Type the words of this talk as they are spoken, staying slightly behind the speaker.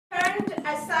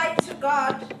aside to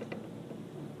God.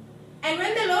 And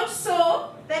when the Lord saw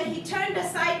that he turned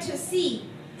aside to see,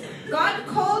 God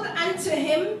called unto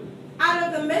him out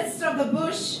of the midst of the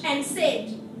bush and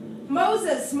said,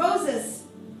 Moses, Moses.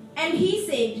 And he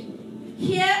said,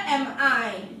 Here am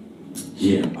I.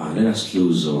 Here am I. Let us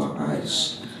close our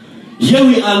eyes. Here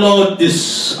we are, Lord,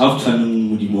 this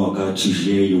afternoon, to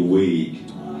hear your word.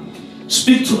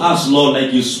 Speak to us, Lord,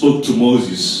 like you spoke to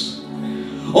Moses.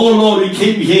 Oh, Lord, we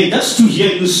came here just to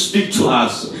hear you speak to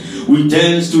us. We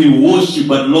danced, we worship,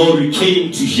 but Lord, we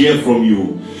came to hear from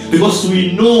you. Because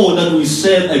we know that we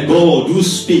serve a God who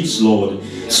speaks, Lord.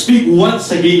 Speak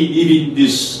once again, even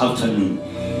this afternoon.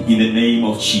 In the name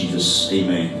of Jesus.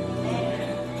 Amen.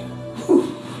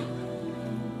 Whew.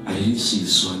 I didn't see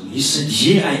this one. He said,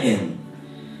 Here I am.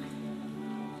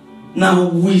 Now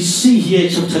we see here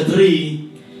chapter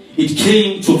 3. It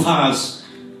came to pass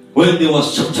when there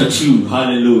was chapter 2.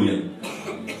 Hallelujah.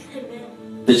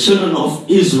 The children of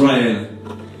Israel,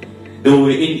 they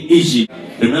were in Egypt.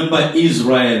 Remember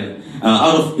Israel,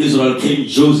 out of Israel came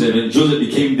Joseph, and Joseph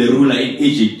became the ruler in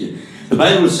Egypt. The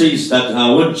Bible says that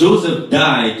when Joseph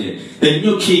died, the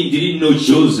new king didn't know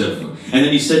Joseph. And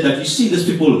then he said that, you see these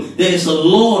people, there is a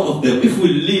lot of them. If we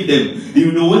leave them,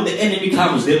 you know, when the enemy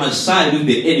comes, they must side with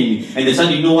the enemy. And they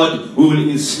said, you know what, we will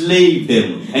enslave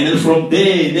them. And then from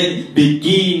there, then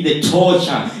begin the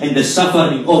torture and the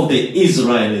suffering of the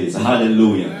Israelites.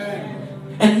 Hallelujah.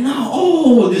 And now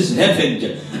all this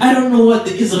happened. I don't know what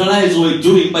the Israelites were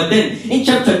doing, but then in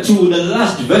chapter 2, the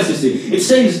last verses, it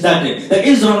says that the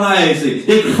Israelites,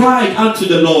 they cried unto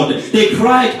the Lord. They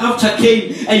cried after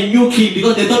came a new king,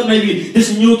 because they thought maybe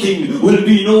this new king will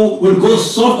be, will go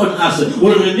soft on us,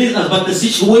 will release us, but the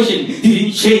situation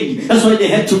didn't change. That's why they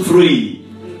had to pray.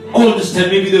 All this time,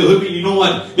 maybe they were hoping, you know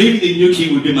what, maybe the new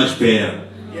king will be much better.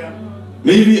 Yeah.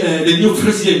 Maybe the new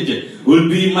president will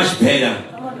be much better.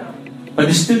 But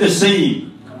it's still the same.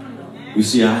 You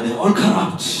see, they're all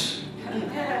corrupt.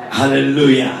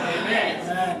 Hallelujah.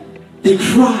 They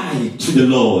cry to the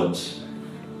Lord.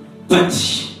 But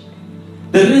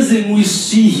the reason we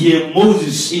see here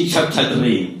Moses in chapter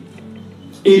 3,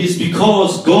 it is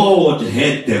because God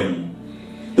had them.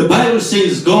 The Bible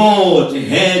says God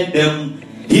had them.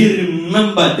 He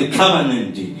remembered the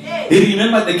covenant. He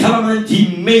remembered the covenant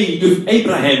he made with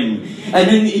Abraham. And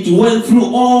then it went through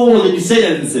all the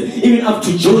descendants, even up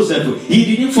to Joseph. He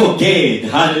didn't forget.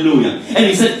 Hallelujah. And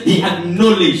he said he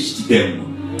acknowledged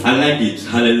them. I like it.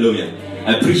 Hallelujah.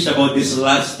 I preached about this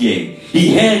last year.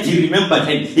 He remembered,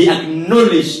 and he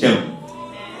acknowledged them.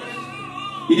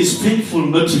 It is painful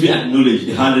not to be acknowledged.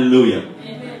 Hallelujah.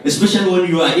 Especially when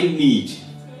you are in need.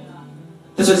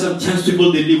 That's why sometimes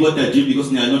people, they leave what they are doing because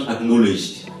they are not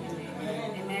acknowledged.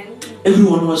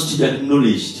 Everyone wants to be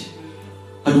acknowledged.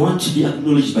 I want to be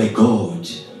acknowledged by God.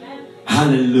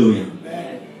 Hallelujah.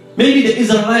 Maybe the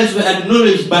Israelites were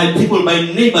acknowledged by people, by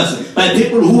neighbors, by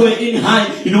people who were in high,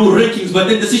 rankings, but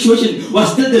then the situation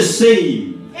was still the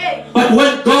same. But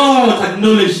when God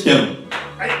acknowledged them,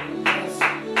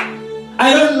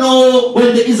 I don't know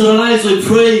when the Israelites were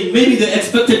praying, maybe they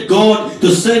expected God to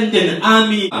send an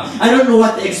army. I don't know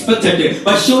what they expected,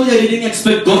 but surely they didn't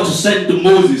expect God to send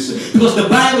Moses. Because the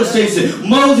Bible says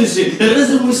Moses, the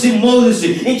reason we see Moses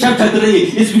in chapter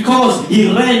 3 is because he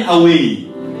ran away.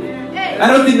 I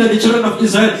don't think that the children of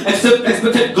Israel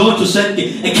expected God to send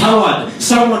a coward,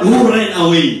 someone who ran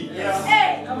away.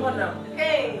 Hey, come on now.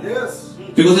 Hey. Yes.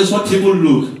 Because that's what people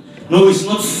look. No, it's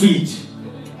not fit.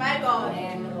 My God.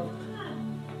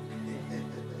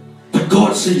 But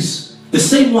God says, the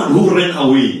same one who ran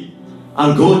away,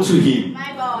 I'll go to him.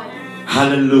 My God.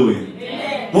 Hallelujah.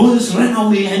 Amen. Moses ran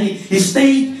away and he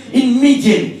stayed in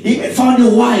Midian. He found a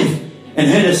wife and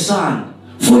had a son.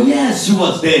 For years he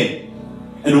was there.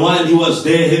 And while he was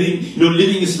there,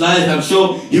 living his life, I'm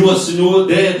sure he was,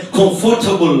 there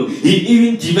comfortable. He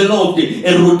even developed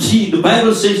a routine. The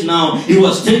Bible says now he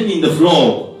was tending the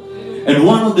flock. And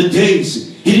one of the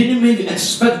days, he didn't maybe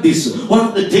expect this. One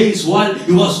of the days while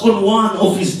he was on one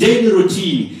of his daily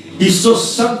routine, he saw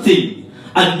something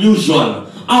unusual,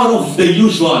 out of the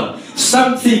usual.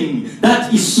 Something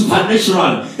that is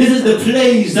supernatural. This is the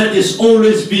place that has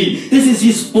always been. This is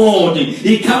his sport.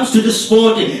 He comes to the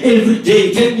sport every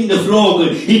day, tending the flock.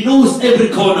 He knows every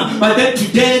corner. But then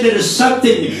today there is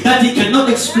something that he cannot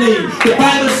explain. The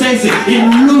Bible says he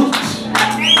looked.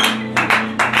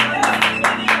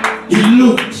 He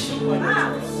looked.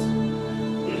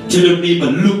 Tell your neighbor,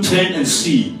 look, turn and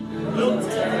see.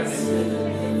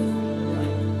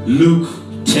 Look,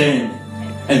 turn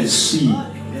and see.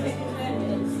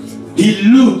 He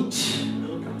looked.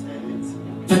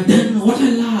 But then what I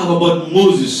love about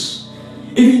Moses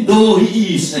even though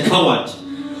he is a coward,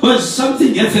 when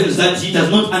something happens that he does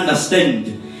not understand,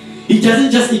 he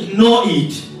doesn't just ignore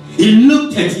it. He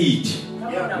looked at it.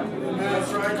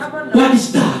 That's right. What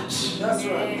is that? That's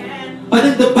right. But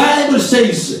then the Bible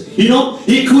says,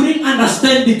 he couldn't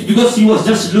understand it because he was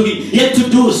just looking. He had to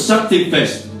do something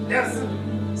first. Yes.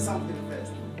 Something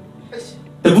first.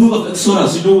 The book of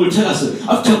Exodus, will tell us,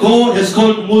 after God has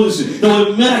called Moses, there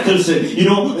were miracles,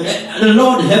 the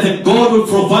Lord heaven, God will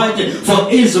provide for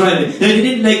Israel. They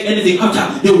didn't lack anything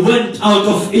after they went out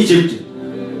of Egypt.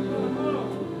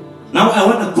 Now I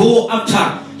want to go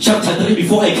after chapter 3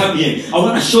 before I come here. I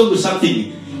want to show you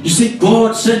something. You see,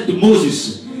 God sent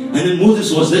Moses, and then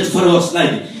Moses was let Pharaoh was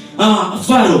like,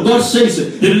 Pharaoh, God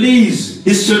says, release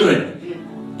his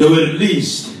children. They were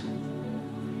released.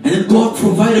 And then God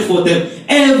provided for them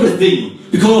everything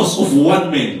because of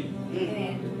one man.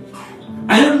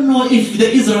 I don't know if the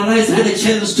Israelites had a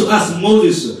chance to ask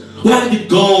Moses, why did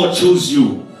God choose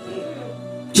you?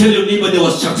 Tell your neighbor there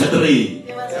was chapter 3.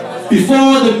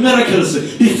 Before the miracles,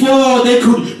 before they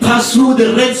could pass through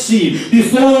the Red Sea,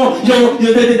 before the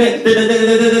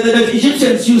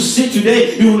Egyptians you see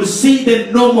today, you will see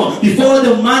them no more. Before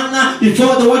the manna,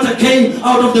 before the water came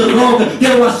out of the rock,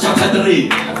 there was chapter 3.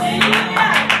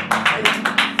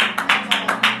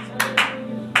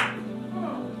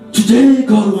 Today,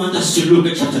 God wants us to look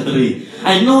at chapter 3.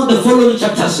 I know the following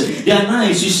chapters, they are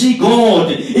nice. You see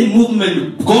God in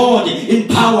movement, God in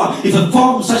power. He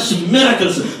performs such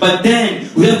miracles. But then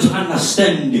we have to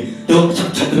understand the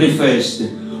chapter 3 first.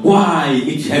 Why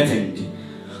it happened.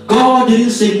 God didn't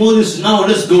say, Moses, now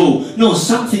let's go. No,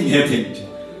 something happened.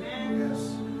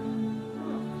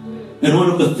 And one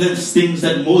of the first things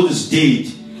that Moses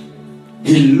did,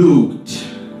 he looked.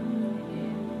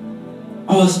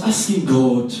 I was asking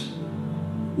God,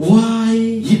 why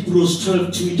Hebrews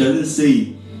 12:2 doesn't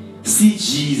say, see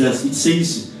Jesus. It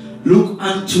says, look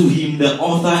unto him, the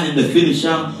author and the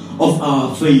finisher of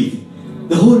our faith.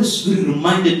 The Holy Spirit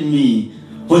reminded me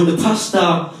when the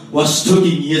pastor was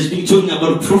talking, he has been talking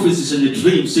about prophecies and the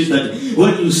dreams, says that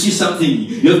when you see something,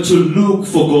 you have to look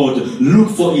for God, look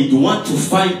for it, you want to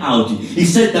find out. He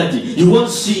said that you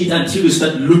won't see it until you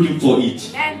start looking for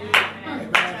it.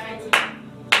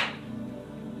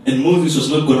 And Moses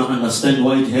was not going to understand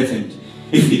why it happened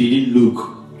if he didn't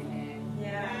look.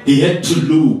 He had to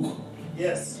look.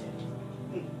 Yes.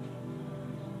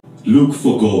 Look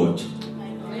for God.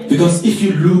 Because if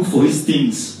you look for his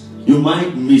things, you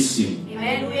might miss him.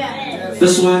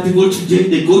 That's why people today,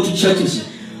 they go to churches.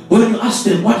 When you ask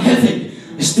them what happened,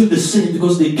 it's still the same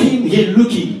because they came here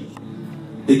looking.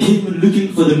 They came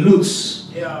looking for the looks.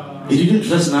 Yeah. He didn't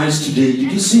dress nice today.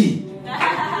 Did you see?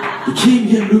 He came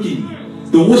here looking.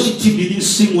 The worship team didn't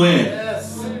sing well.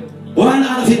 Yes. While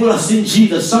other people are singing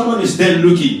Jesus, someone is there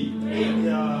looking.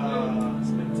 Yeah.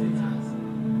 Spectators.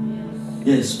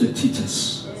 Yes,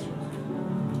 spectators.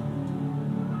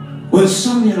 When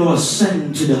Samuel was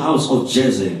sent to the house of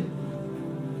Jesse,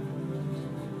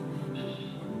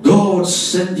 God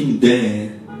sent him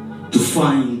there to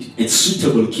find a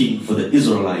suitable king for the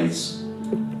Israelites.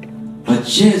 But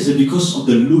Jesse, because of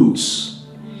the looks,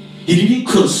 he didn't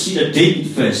consider David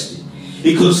first.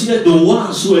 He considered the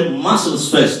ones who had muscles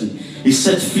first. He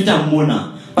said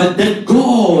Fitamuna. But then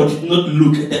God did not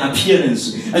look at the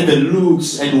appearance and the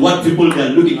looks and what people they are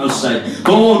looking outside.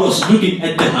 God was looking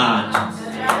at the heart.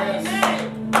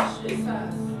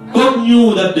 God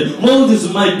knew that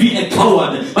Moses might be a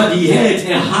coward, but he had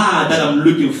a heart that I'm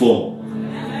looking for.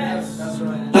 Yes, that's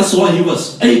right. That's why he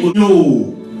was able to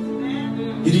know.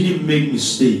 He didn't make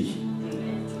mistake.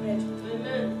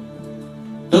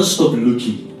 Don't stop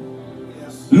looking.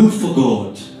 Look for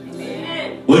God.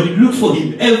 When you look for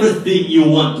him, everything you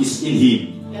want is in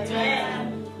him.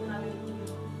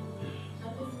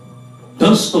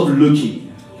 Don't stop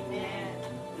looking.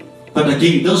 But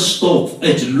again, don't stop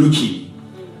at looking.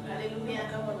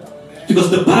 Because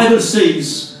the Bible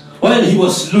says, while he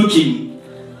was looking,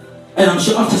 and I'm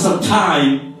sure after some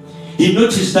time, he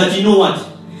noticed that, you know what?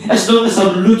 As long as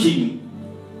I'm looking,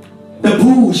 the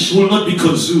bush will not be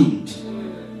consumed.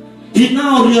 He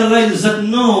now realizes that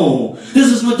no,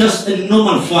 this is not just a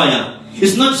normal fire.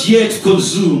 It's not yet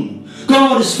consumed.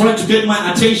 God is trying to get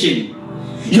my attention.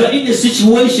 You are in a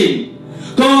situation.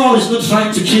 God is not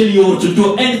trying to kill you or to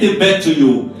do anything bad to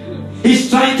you. He's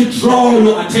trying to draw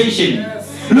your attention.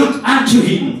 Look unto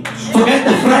him. Forget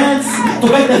the friends,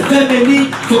 forget the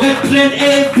family, forget plan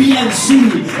A, B, and C.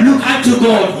 Look unto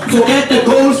God. Forget the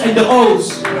goals and the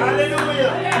O's. Hallelujah.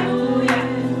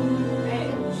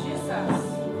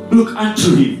 Look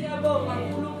unto him.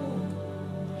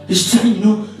 He's trying,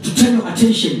 to turn your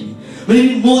attention.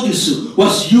 Maybe Moses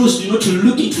was used, to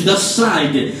look into that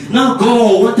side. Now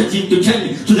God wanted him to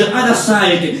turn to the other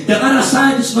side. The other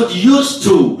side is not used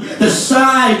to. The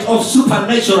side of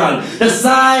supernatural. The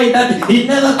side that he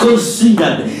never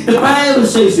considered. The Bible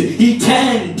says he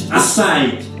turned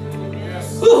aside.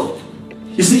 Ooh.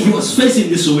 You see, he was facing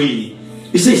this way.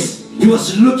 He says he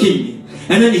was looking,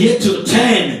 and then he had to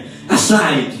turn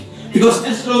aside. Because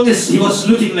as long as he was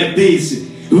looking like this,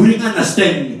 he wouldn't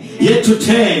understand. He had to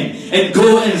turn and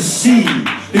go and see.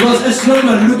 Because as long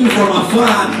as you're looking from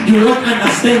afar, you won't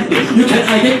understand it. You can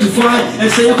identify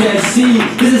and say, okay, I see,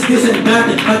 this and that.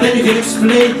 But then you can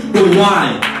explain the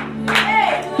why.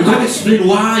 You can't explain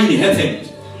why it happened.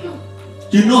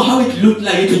 You know how it looked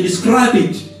like, you can describe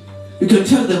it. You can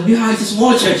tell them, yeah, it's a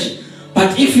small church.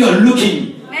 But if you are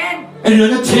looking and you're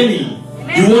not turning,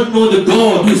 you won't know the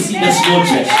God who is in a small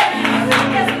church.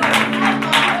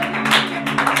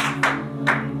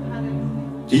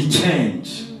 He turned.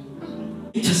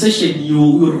 Intercession,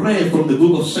 you read from the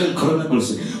book of 2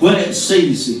 Chronicles, where it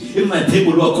says, if my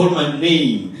people who are called my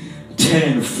name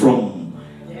turn from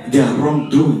their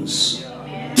wrongdoings.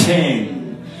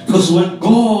 Turn. Because when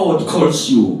God calls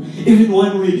you, even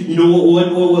when we,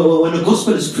 when the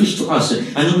gospel is preached to us,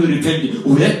 and then we repent,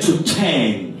 we have to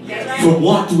turn from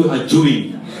what we are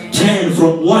doing. Turn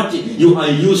from what you are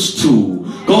used to.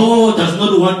 God does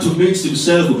not want to mix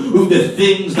himself with the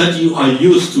things that you are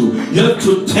used to. You have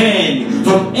to turn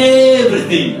from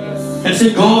everything and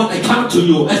say, God, I come to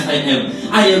you as I am.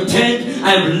 I have turned, I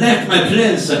have left my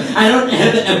plans. I don't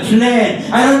have a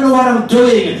plan. I don't know what I'm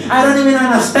doing. I don't even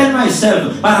understand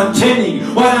myself, but I'm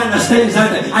turning. What I understand is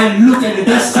that I look at it.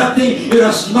 That's something it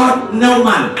was not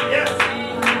normal.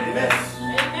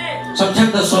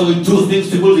 Sometimes that's why we do things.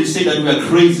 People, they say that we are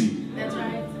crazy. That's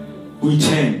right. We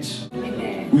turned.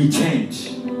 We turned.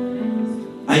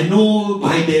 I know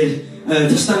by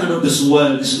the standard of this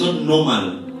world, it's not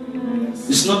normal.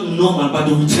 It's not normal, but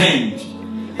we turned.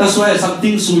 That's why some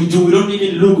things we do, we don't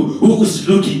even look who is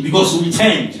looking, because we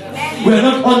turned. We are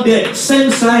not on the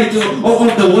same side of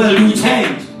the world. We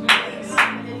turned.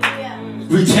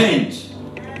 We turned.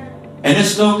 And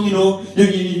as long,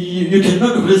 you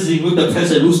cannot reason with the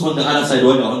person who's on the other side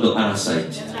when you're on the other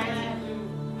side.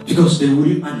 Because they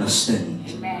wouldn't understand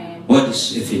what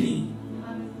is happening.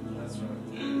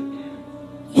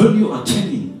 When you are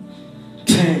turning,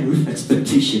 turn with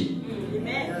expectation.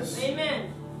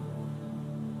 Amen.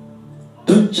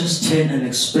 Don't just turn and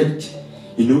expect,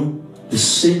 the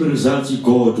same results you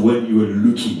got when you were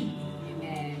looking.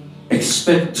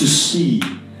 Expect to see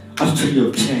after you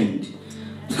have turned.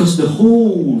 Because the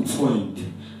whole point,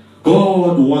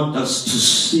 God wants us to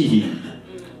see him.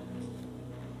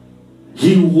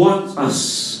 He wants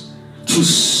us to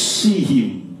see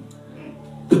him.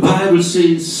 The Bible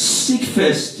says, seek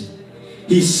first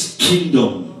his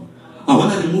kingdom. I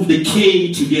want to remove the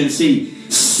K today and say,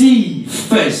 see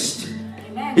first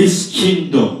his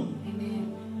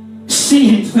kingdom. See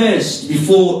him first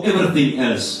before everything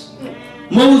else.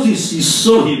 Moses, he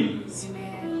saw him.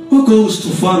 Who goes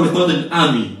too far without an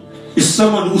army is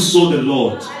someone who saw the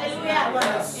Lord.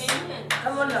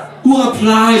 Who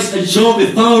applies a job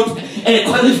without a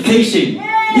qualification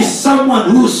is someone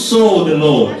who saw the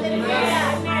Lord.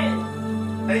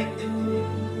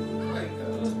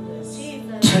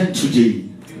 Turn today.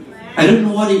 I don't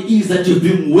know what it is that you've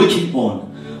been working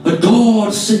on, but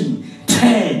God's saying,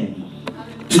 turn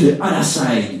to the other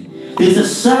side. There's a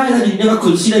side that you never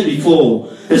considered before.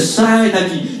 A side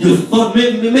that you thought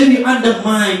maybe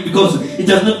undermined because it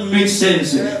does not make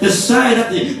sense. The side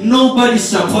that nobody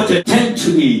supported. Turn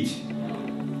to it.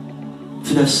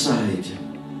 To that side.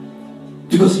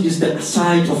 Because it is the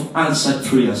side of answered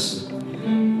prayers.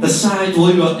 The side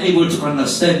where you are able to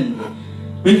understand.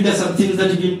 Maybe there's some things that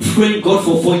you've been praying God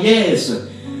for years.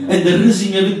 And the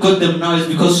reason you haven't got them now is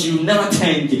because you never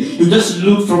turned. You just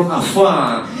look from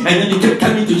afar. And then you kept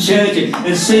coming to church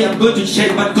and say, I'm going to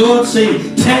church. But God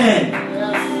said, turn.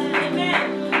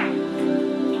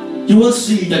 You won't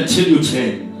see it until you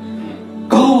turn.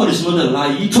 God is not a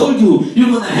lie. He told you,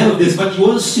 you're going to have this, but you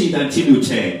won't see it until you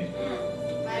turn.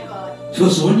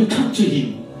 Because when you come to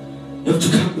him, you have to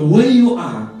come the way you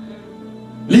are.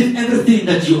 Leave everything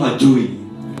that you are doing.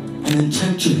 And then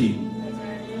turn to him.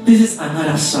 This is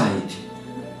another side.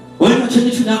 When you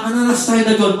turn to another side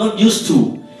that you are not used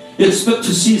to, you expect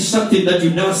to see something that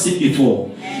you've never seen before.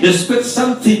 You expect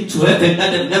something to happen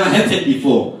that has never happened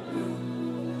before.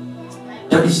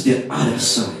 That is the other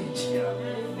side.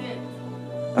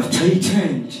 After he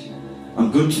turned, I'm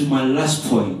going to my last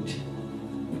point.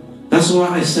 That's why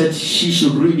I said she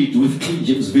should read it with King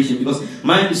James Version, because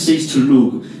mine says to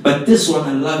look, but this one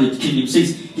I love it. King James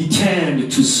says he turned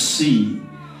to see.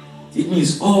 It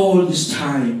means all this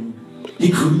time he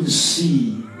couldn't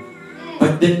see,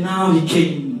 but then now he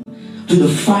came to the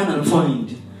final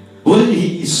point where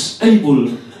he is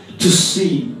able to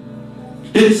see.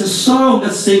 There is a song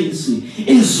that says,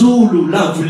 "Izulu love."